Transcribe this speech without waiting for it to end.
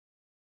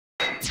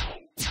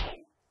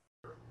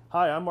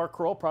Hi, I'm Mark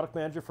Kroll, Product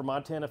Manager for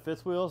Montana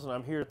Fifth Wheels, and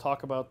I'm here to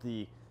talk about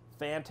the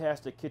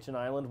fantastic kitchen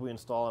island we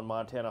install on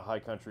Montana High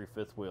Country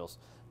Fifth Wheels.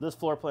 This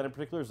floor plan in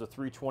particular is a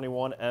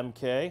 321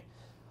 MK.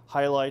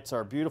 Highlights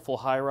our beautiful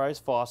high-rise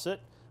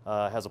faucet,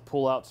 has a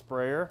pull-out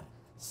sprayer,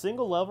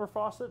 single lever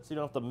faucet, so you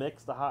don't have to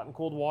mix the hot and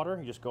cold water.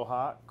 You just go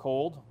hot,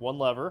 cold, one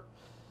lever.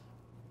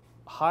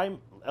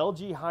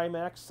 LG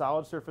High-Max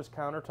solid surface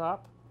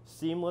countertop,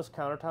 seamless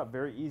countertop,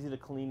 very easy to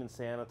clean and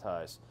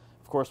sanitize.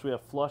 Of course, we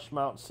have flush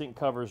mount sink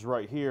covers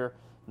right here.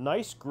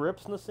 Nice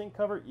grips in the sink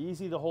cover,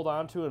 easy to hold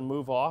on to and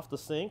move off the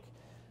sink.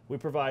 We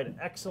provide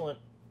excellent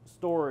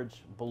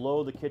storage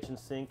below the kitchen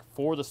sink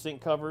for the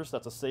sink covers.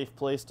 That's a safe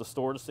place to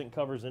store the sink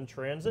covers in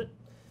transit.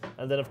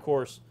 And then, of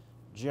course,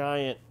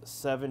 giant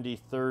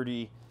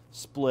 70-30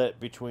 split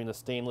between the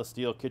stainless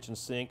steel kitchen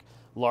sink,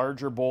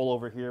 larger bowl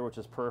over here, which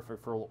is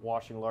perfect for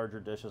washing larger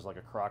dishes like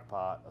a crock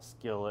pot, a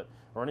skillet,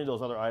 or any of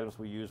those other items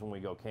we use when we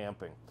go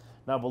camping.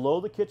 Now below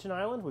the kitchen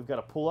island, we've got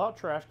a pull-out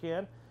trash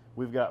can,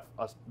 we've got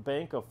a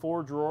bank of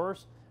 4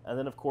 drawers, and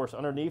then of course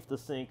underneath the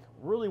sink,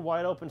 really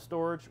wide open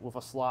storage with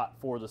a slot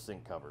for the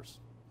sink covers.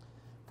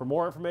 For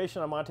more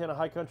information on Montana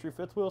High Country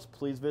Fifth Wheels,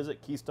 please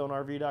visit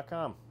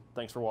KeystoneRV.com.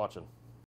 Thanks for watching.